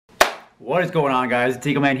What is going on, guys? It's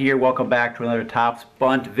Eagleman here. Welcome back to another Topps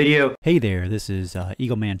Bunt video. Hey there, this is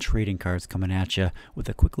Eagleman Trading Cards coming at you with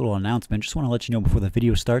a quick little announcement. Just want to let you know before the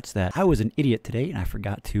video starts that I was an idiot today and I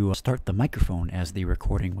forgot to start the microphone as the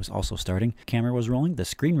recording was also starting. The camera was rolling, the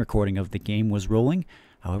screen recording of the game was rolling.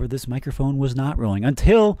 However, this microphone was not rolling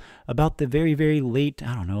until about the very late,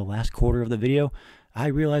 last quarter of the video. I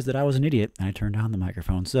realized that I was an idiot and I turned on the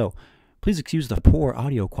microphone. So please excuse the poor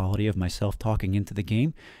audio quality of myself talking into the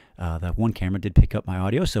game. That one camera did pick up my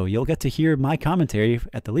audio, so you'll get to hear my commentary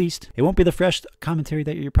at the least. It won't be the fresh commentary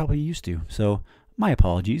that you're probably used to, so my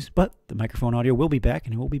apologies, but the microphone audio will be back,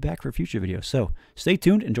 and it will be back for future videos. So stay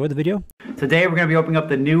tuned, enjoy the video. Today we're going to be opening up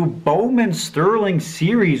the new Bowman Sterling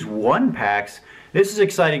Series 1 packs. This is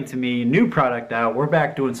exciting to me. New product out. We're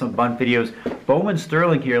back doing some Bunt videos. Bowman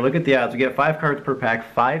Sterling here. Look at the odds. We get 5 cards per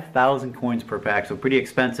pack, 5,000 coins per pack, so pretty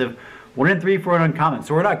expensive. 1 in 3 for an uncommon,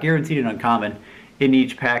 so we're not guaranteed an uncommon in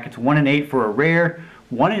each pack. It's 1 in 8 for a rare,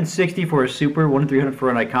 1 in 60 for a super, 1 in 300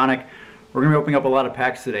 for an iconic. We're going to be opening up a lot of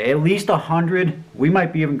packs today, at least 100. We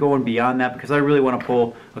might be even going beyond that because I really want to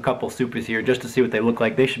pull a couple supers here just to see what they look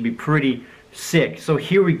like. They should be pretty sick. So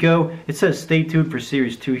here we go. It says stay tuned for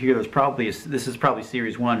Series 2 here. This is probably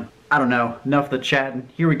Series 1. I don't know. Enough of the chatting.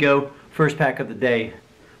 Here we go. First pack of the day.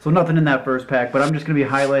 So nothing in that first pack, but I'm just going to be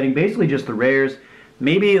highlighting basically just the rares.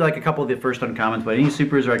 Maybe like a couple of the first uncommons, but any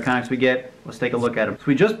supers or iconics we get, let's take a look at them. So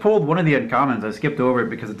we just pulled one of the uncommons. I skipped over it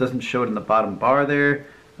because it doesn't show it in the bottom bar there.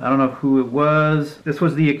 I don't know who it was. This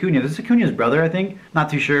was the Acuna. This is Acuna's brother, I think. Not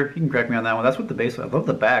too sure. You can correct me on that one. That's what the base was. I love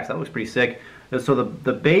the backs. That looks pretty sick. So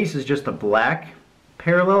the base is just a black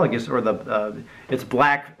parallel, I guess, or it's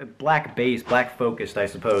black base, black focused, I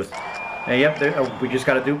suppose. And yep, we just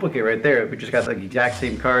got a duplicate right there. We just got the exact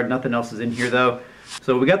same card. Nothing else is in here though.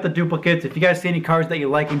 So we got the duplicates. If you guys see any cards that you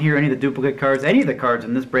like in here, any of the duplicate cards, any of the cards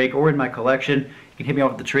in this break or in my collection, you can hit me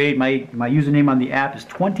up with the trade. My username on the app is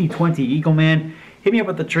 2020 Eagleman. Hit me up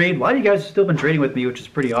with the trade. A lot of you guys have still been trading with me, which is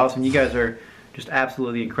pretty awesome. You guys are just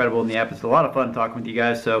absolutely incredible in the app. It's a lot of fun talking with you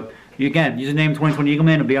guys. So again, username 2020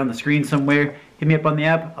 Eagleman will be on the screen somewhere. Hit me up on the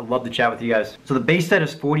app. I'd love to chat with you guys. So the base set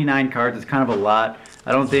is 49 cards. It's kind of a lot.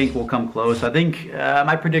 I don't think we'll come close. I think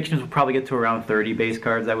my predictions will probably get to around 30 base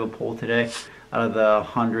cards I will pull today. Out of the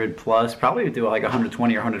 100 plus, probably do like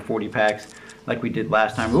 120 or 140 packs like we did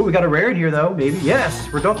last time. Oh, we got a rare in here though, maybe. Yes,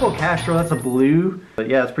 Rodolfo Castro, that's a blue. But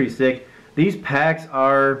yeah, it's pretty sick. These packs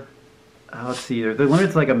are, let's see, they're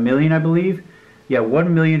limited to like 1 million, I believe. Yeah,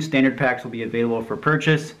 1 million standard packs will be available for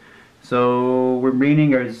purchase. So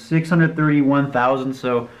remaining are 631,000.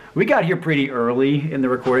 So we got here pretty early in the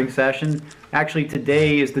recording session. Actually,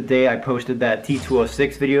 today is the day I posted that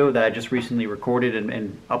T206 video that I just recently recorded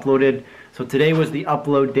and uploaded. So today was the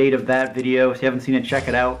upload date of that video. If you haven't seen it, check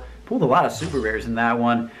it out. Pulled a lot of super rares in that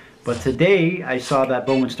one. But today I saw that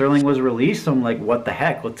Bowman Sterling was released. So I'm like, what the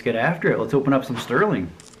heck? Let's get after it. Let's open up some Sterling.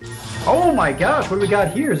 Oh my gosh, what do we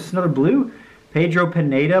got here? Is this another blue? Pedro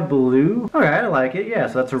Pineda blue. Alright, I like it. Yeah,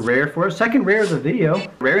 so that's a rare for us. Second rare of the video.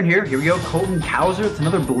 Rare in here. Here we go. Colton Cowser. It's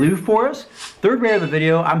another blue for us. Third rare of the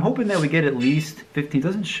video. I'm hoping that we get at least 15. It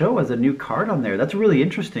doesn't show as a new card on there. That's really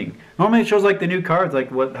interesting. Normally it shows like the new cards, like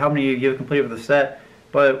how many you have completed with the set.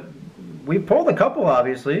 But we pulled a couple,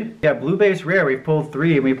 obviously. Yeah, blue base rare. We pulled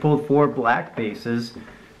 3 and we pulled 4 black bases.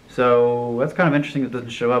 So that's kind of interesting that it doesn't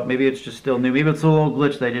show up. Maybe it's just still new. Maybe it's a little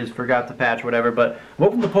glitch they just forgot to patch or whatever. But I'm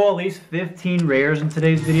hoping to pull at least 15 rares in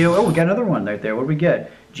today's video. Oh, we got another one right there. What do we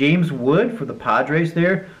get? James Wood for the Padres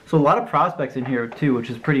there. So a lot of prospects in here too, which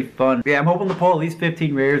is pretty fun. Yeah, I'm hoping to pull at least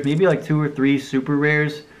 15 rares. Maybe like 2 or 3 super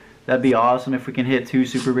rares. That'd be awesome if we can hit 2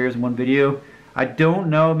 super rares in one video. I don't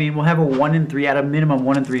know. I mean, we'll have a 1 in 3, at a minimum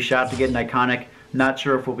 1 in 3 shot to get an iconic. Not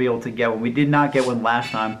sure if we'll be able to get one. We did not get one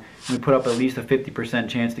last time. We put up at least a 50%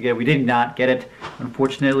 chance to get it. We did not get it,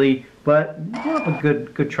 unfortunately. But we'll have a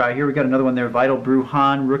good try here. We got another one there. Vital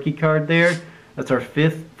Brujan rookie card there. That's our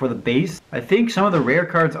 5th for the base. I think some of the rare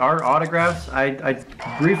cards are autographs. I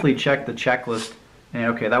briefly checked the checklist. And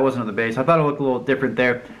okay, that wasn't on the base. I thought it looked a little different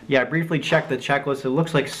there. Yeah, I briefly checked the checklist. It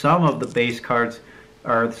looks like some of the base cards,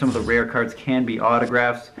 or some of the rare cards, can be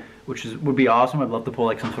autographs, which would be awesome. I'd love to pull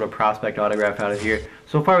like some sort of prospect autograph out of here.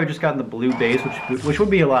 So far we've just gotten the blue base, which would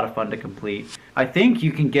be a lot of fun to complete. I think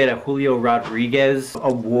you can get a Julio Rodriguez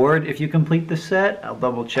award if you complete the set. I'll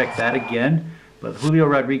double check that again. But Julio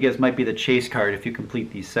Rodriguez might be the chase card if you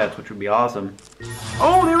complete these sets, which would be awesome.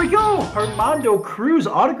 Oh, there we go! Armando Cruz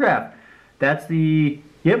autograph. That's the,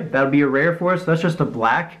 yep, that'll be a rare for us. That's just a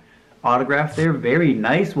black autograph there. Very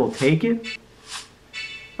nice. We'll take it.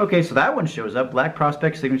 Okay, so that one shows up. Black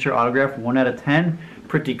prospect signature autograph, 1 out of 10.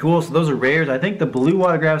 Pretty cool. So those are rares. I think the blue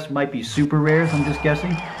autographs might be super rares, I'm just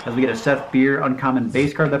guessing. As we get a Seth Beer uncommon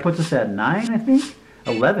base card. That puts us at 9, I think?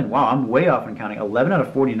 11. Wow, I'm way off in counting. 11 out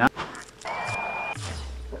of 49.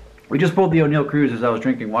 We just pulled the O'Neal Cruz as I was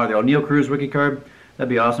drinking water. The O'Neal Cruz rookie card. That'd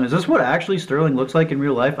be awesome. Is this what actually Sterling looks like in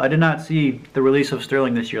real life? I did not see the release of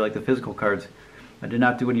Sterling this year, like the physical cards. I did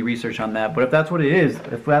not do any research on that. But if that's what it is,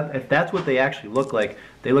 if that's what they actually look like,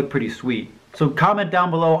 they look pretty sweet. So comment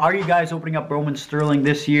down below, are you guys opening up Bowman Sterling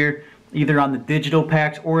this year? Either on the digital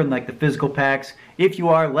packs or in like the physical packs. If you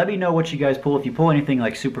are, let me know what you guys pull. If you pull anything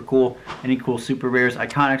like super cool, any cool super rares,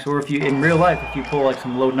 iconics, or if you, in real life, if you pull like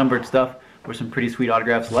some low numbered stuff, or some pretty sweet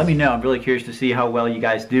autographs, let me know. I'm really curious to see how well you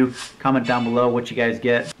guys do. Comment down below what you guys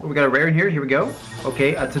get. We got a rare in here. Here we go.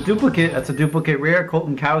 Okay, that's a duplicate. That's a duplicate rare.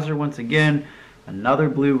 Colton Cowser once again. Another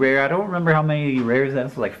blue rare. I don't remember how many rares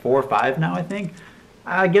that's, like 4 or 5 now, I think.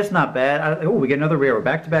 I guess not bad. Oh, we get another rare. We're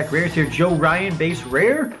back-to-back rares here. Joe Ryan base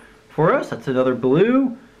rare for us. That's another blue.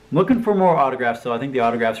 I'm looking for more autographs, though. I think the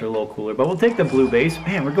autographs are a little cooler, but we'll take the blue base.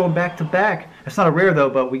 Man, we're going back-to-back. That's not a rare, though,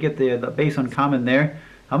 but we get the base uncommon there.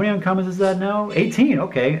 How many uncommons is that now? 18.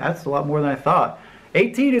 Okay, that's a lot more than I thought.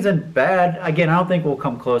 18 isn't bad. Again, I don't think we'll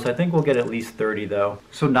come close. I think we'll get at least 30, though.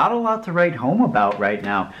 So not a lot to write home about right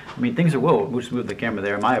now. I mean, things are... Whoa, we'll just move the camera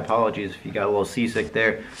there. My apologies if you got a little seasick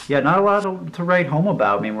there. Yeah, not a lot to write home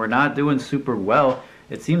about. I mean, we're not doing super well.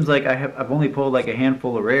 It seems like I've only pulled like a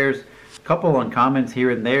handful of rares. Couple uncommons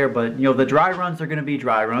here and there, but you know, the dry runs are going to be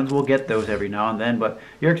dry runs. We'll get those every now and then, but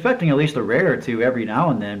you're expecting at least a rare or two every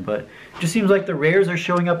now and then. But it just seems like the rares are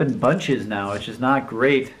showing up in bunches now, which is not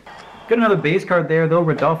great. Got another base card there though,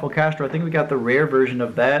 Rodolfo Castro. I think we got the rare version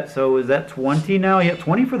of that. So is that 20 now? Yeah,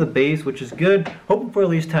 20 for the base, which is good. Hoping for at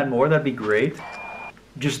least 10 more. That'd be great.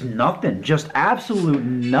 Just nothing, just absolute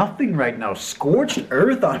nothing right now. Scorched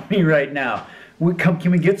earth on me right now.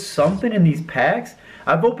 Can we get something in these packs?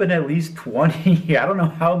 I've opened at least 20. I don't know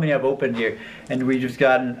how many I've opened here. And we just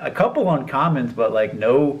gotten a couple uncommons, but like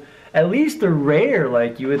no, at least a rare.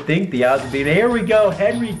 Like you would think the odds would be. There we go,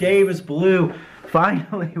 Henry Davis blue.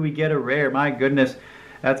 Finally we get a rare. My goodness,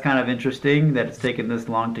 that's kind of interesting that it's taken this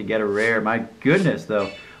long to get a rare. My goodness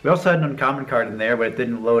though. We also had an uncommon card in there, but it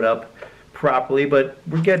didn't load up properly. But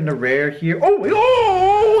we're getting a rare here.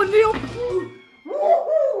 Oh, Neil.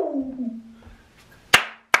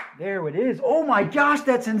 There it is. Oh my gosh,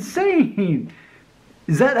 that's insane.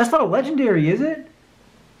 That's not a legendary, is it?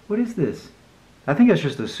 What is this? I think that's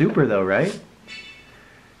just a super though, right?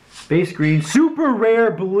 Base green, super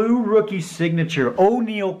rare blue rookie signature,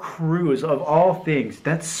 O'Neal Cruz of all things.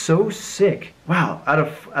 That's so sick. Wow, out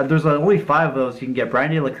of there's only 5 of those you can get.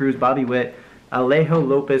 Brian De La Cruz, Bobby Witt, Alejo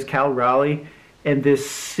Lopez, Cal Raleigh, and this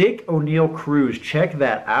sick O'Neal Cruz. Check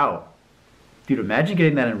that out. Dude, imagine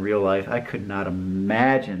getting that in real life. I could not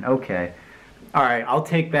imagine. Okay. Alright, I'll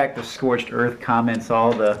take back the scorched earth comments,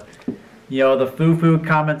 all the, you know, the foo-foo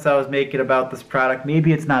comments I was making about this product.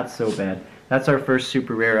 Maybe it's not so bad. That's our first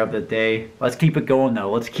super rare of the day. Let's keep it going,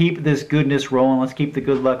 though. Let's keep this goodness rolling. Let's keep the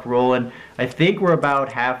good luck rolling. I think we're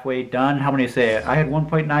about halfway done. How many say it? I had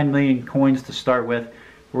 1.9 million coins to start with.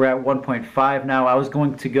 We're at 1.5 now. I was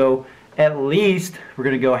going to go at least, we're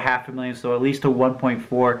going to go 500,000, so at least to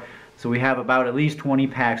 1.4. So we have about at least 20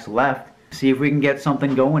 packs left. See if we can get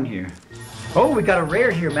something going here. Oh, we got a rare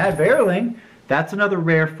here, Matt Verling. That's another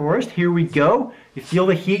rare for us. Here we go. You feel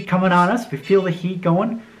the heat coming on us? We feel the heat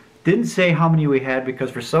going. Didn't say how many we had because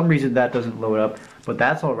for some reason that doesn't load up. But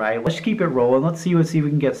that's all right. Let's keep it rolling. Let's see if we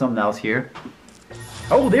can get something else here.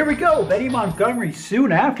 Oh, there we go. Betty Montgomery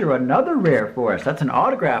soon after. Another rare for us. That's an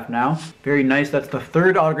autograph now. Very nice. That's the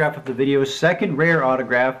 3rd autograph of the video. 2nd rare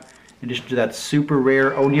autograph. In addition to that super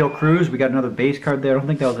rare O'Neal Cruz, we got another base card there. I don't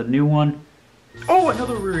think that was a new one. Oh,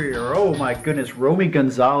 another rare. Oh my goodness, Romy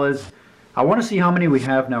Gonzalez. I want to see how many we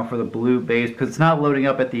have now for the blue base because it's not loading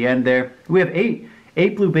up at the end there. We have 8.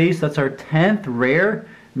 8 blue base. That's our 10th rare.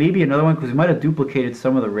 Maybe another one because we might have duplicated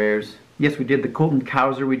some of the rares. Yes, we did. The Colton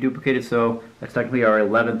Cowser we duplicated, so that's technically our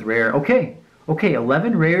 11th rare. Okay. Okay,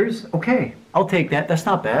 11 rares. Okay. I'll take that. That's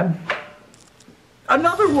not bad.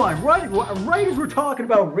 Another one, right as we're talking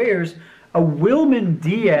about rares, a Wilman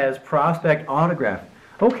Diaz prospect autograph.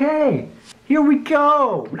 Okay, here we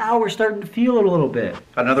go. Now we're starting to feel it a little bit.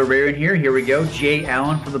 Another rare in here. Here we go. Jay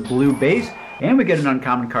Allen for the blue base. And we get an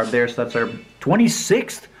uncommon card there, so that's our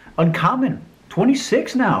 26th uncommon.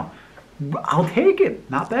 26 now. I'll take it.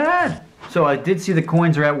 Not bad. So I did see the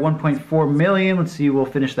coins are at 1.4 million. Let's see, we'll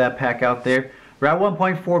finish that pack out there. We're at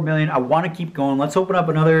 1.4 million. I want to keep going. Let's open up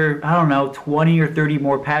another, I don't know, 20 or 30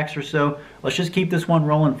 more packs or so. Let's just keep this one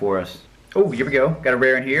rolling for us. Oh, here we go. Got a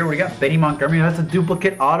rare in here. We got Betty Montgomery. That's a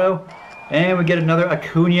duplicate auto. And we get another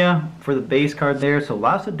Acuna for the base card there. So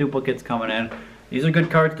lots of duplicates coming in. These are good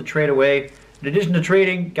cards to trade away. In addition to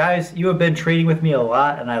trading, guys, you have been trading with me a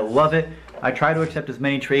lot, and I love it. I try to accept as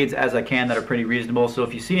many trades as I can that are pretty reasonable. So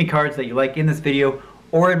if you see any cards that you like in this video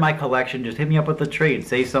or in my collection, just hit me up with a trade.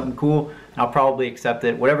 Say something cool, and I'll probably accept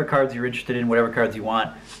it. Whatever cards you're interested in, whatever cards you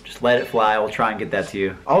want, just let it fly. I'll try and get that to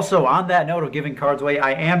you. Also, on that note of giving cards away,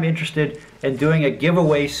 I am interested in doing a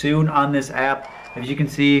giveaway soon on this app. As you can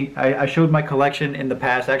see, I showed my collection in the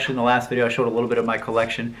past. Actually, in the last video, I showed a little bit of my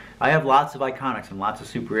collection. I have lots of iconics and lots of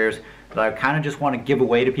super rares that I kind of just want to give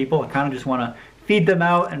away to people. I kind of just want to feed them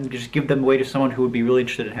out and just give them away to someone who would be really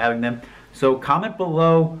interested in having them. So comment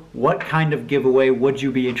below, what kind of giveaway would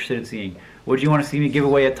you be interested in seeing? Would you want to see me give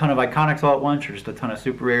away a ton of iconics all at once, or just a ton of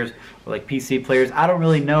super rares, or like PC players? I don't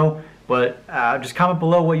really know, but just comment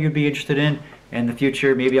below what you'd be interested in the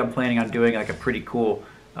future. Maybe I'm planning on doing like a pretty cool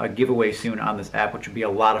giveaway soon on this app, which would be a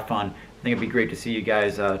lot of fun. I think it'd be great to see you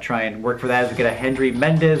guys try and work for that. As we get a Hendry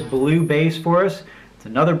Mendez blue base for us. It's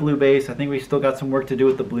another blue base. I think we still got some work to do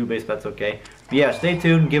with the blue base, but that's okay. But yeah, stay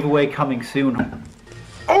tuned. Giveaway coming soon.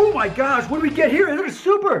 Oh my gosh, what do we get here? Is it a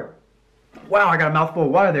super? Wow, I got a mouthful of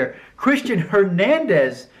water there. Christian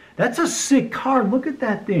Hernandez. That's a sick card. Look at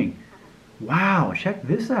that thing. Wow, check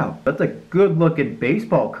this out. That's a good looking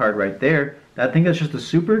baseball card right there. I think that's just a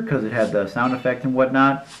super because it had the sound effect and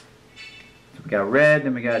whatnot. So we got red,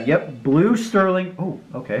 then we got, yep, blue Sterling. Oh,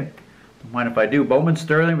 okay. Don't mind if I do. Bowman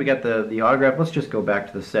Sterling, we got the autograph. Let's just go back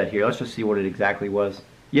to the set here. Let's just see what it exactly was.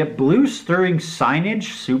 Yep, blue Sterling signage,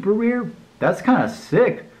 super rare. That's kind of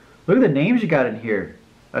sick. Look at the names you got in here.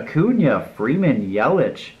 Acuna, Freeman,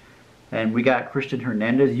 Yelich. And we got Christian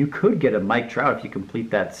Hernandez. You could get a Mike Trout if you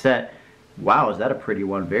complete that set. Wow, is that a pretty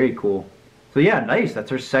one? Very cool. So yeah, nice.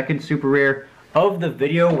 That's our second super rare of the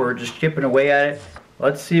video. We're just chipping away at it.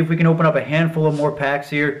 Let's see if we can open up a handful of more packs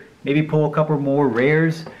here. Maybe pull a couple more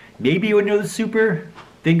rares. Maybe another super.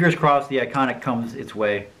 Fingers crossed the iconic comes its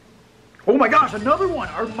way. Oh my gosh, another one.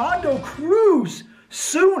 Armando Cruz.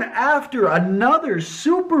 Soon after, another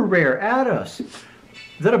super rare at us.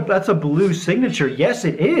 That's a blue signature. Yes,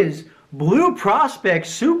 it is. Blue Prospect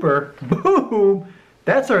Super. Boom.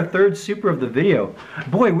 That's our third super of the video.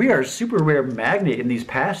 Boy, we are a super rare magnet in these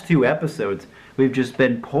past two episodes. We've just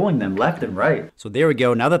been pulling them left and right. So there we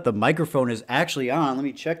go. Now that the microphone is actually on, let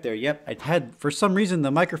me check there. Yep, I had, for some reason,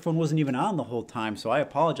 the microphone wasn't even on the whole time. So I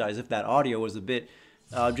apologize if that audio was a bit,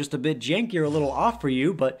 just a bit janky or a little off for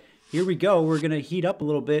you. But here we go. We're going to heat up a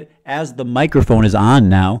little bit as the microphone is on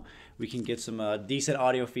now. We can get some decent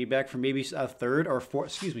audio feedback from maybe a third or four,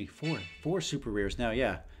 excuse me, four super rares now,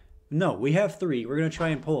 yeah. No, we have three. We're going to try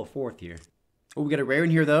and pull a fourth here. Oh, we got a rare in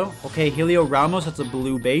here, though. Okay, Helio Ramos, that's a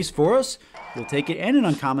blue base for us. We'll take it, and an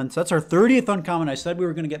uncommon. So that's our 30th uncommon. I said we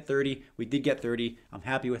were going to get 30. We did get 30. I'm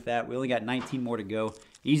happy with that. We only got 19 more to go.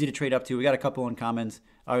 Easy to trade up to. We got a couple uncommons,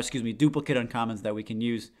 or excuse me, duplicate uncommons that we can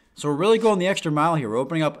use. So we're really going the extra mile here. We're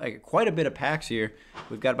opening up quite a bit of packs here.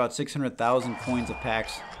 We've got about 600,000 coins of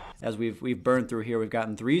packs. As we've burned through here, we've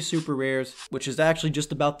gotten 3 super rares, which is actually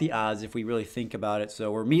just about the odds if we really think about it.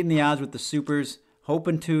 So we're meeting the odds with the supers,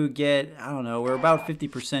 hoping to get, I don't know, we're about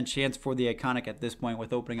 50% chance for the iconic at this point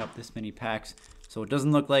with opening up this many packs. So it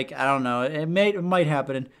doesn't look like, I don't know, it might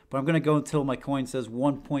happen, but I'm going to go until my coin says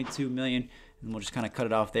 1.2 million, and we'll just kind of cut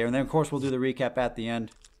it off there. And then, of course, we'll do the recap at the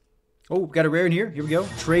end. Oh, we've got a rare in here. Here we go.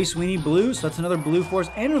 Trey Sweeney blue, so that's another blue for us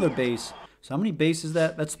and another base. So how many bases is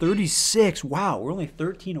that? That's 36. Wow, we're only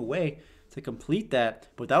 13 away to complete that.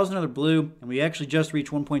 But that was another blue, and we actually just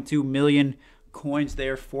reached 1.2 million coins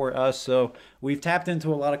there for us. So we've tapped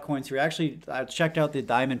into a lot of coins here. Actually, I checked out the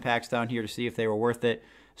diamond packs down here to see if they were worth it.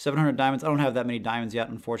 700 diamonds. I don't have that many diamonds yet,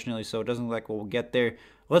 unfortunately, so it doesn't look like we'll get there.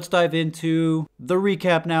 Let's dive into the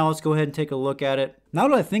recap now. Let's go ahead and take a look at it. Now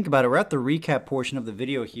that I think about it, we're at the recap portion of the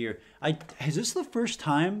video here. Is this the first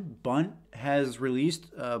time Bunt has released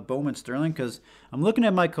Bowman Sterling? Because I'm looking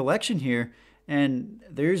at my collection here, and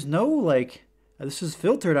there's no, like, this is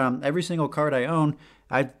filtered on every single card I own.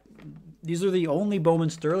 These are the only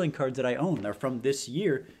Bowman Sterling cards that I own. They're from this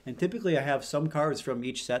year, and typically I have some cards from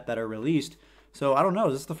each set that are released. So I don't know,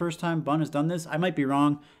 is this the first time Bunt has done this? I might be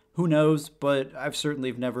wrong. Who knows, but I've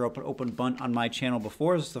certainly never opened Bunt on my channel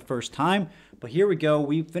before. This is the first time, but here we go.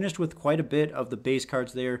 We finished with quite a bit of the base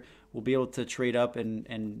cards there. We'll be able to trade up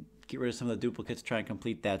and get rid of some of the duplicates, try and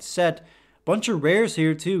complete that set. Bunch of rares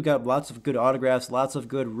here too. Got lots of good autographs, lots of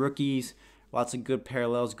good rookies, lots of good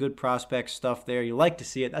parallels, good prospect stuff there. You like to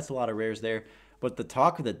see it. That's a lot of rares there. But the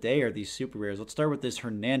talk of the day are these super rares. Let's start with this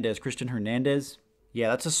Hernandez, Christian Hernandez. Yeah,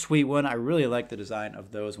 that's a sweet one. I really like the design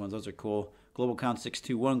of those ones. Those are cool. Global count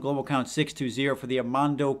 621, global count 620 for the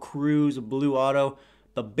Armando Cruz blue auto.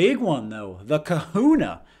 The big one, though, the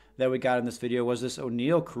kahuna that we got in this video was this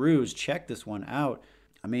O'Neal Cruz. Check this one out.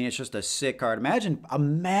 I mean, it's just a sick card.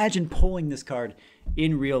 Imagine pulling this card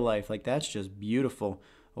in real life. Like, that's just beautiful.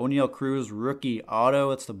 O'Neal Cruz rookie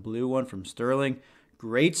auto. It's the blue one from Sterling.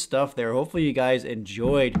 Great stuff there. Hopefully you guys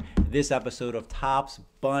enjoyed this episode of Topps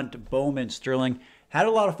Bunt Bowman Sterling. Had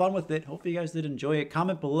a lot of fun with it. Hopefully you guys did enjoy it.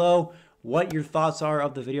 Comment below what your thoughts are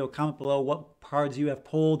of the video. Comment below what cards you have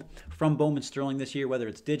pulled from Bowman Sterling this year, whether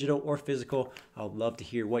it's digital or physical. I would love to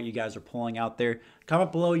hear what you guys are pulling out there.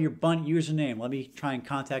 Comment below your Bunt username. Let me try and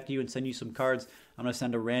contact you and send you some cards. I'm going to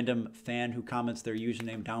send a random fan who comments their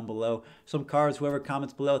username down below some cards. Whoever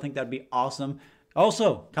comments below, I think that'd be awesome.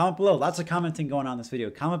 Also, comment below. Lots of commenting going on in this video.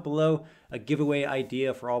 Comment below a giveaway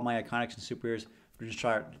idea for all my Iconics and Super Heroes. We're just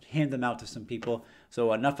trying to hand them out to some people.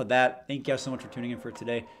 So enough of that. Thank you guys so much for tuning in for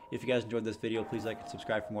today. If you guys enjoyed this video, please like and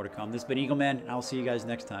subscribe for more to come. This has been Eagle Man, and I'll see you guys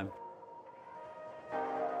next time.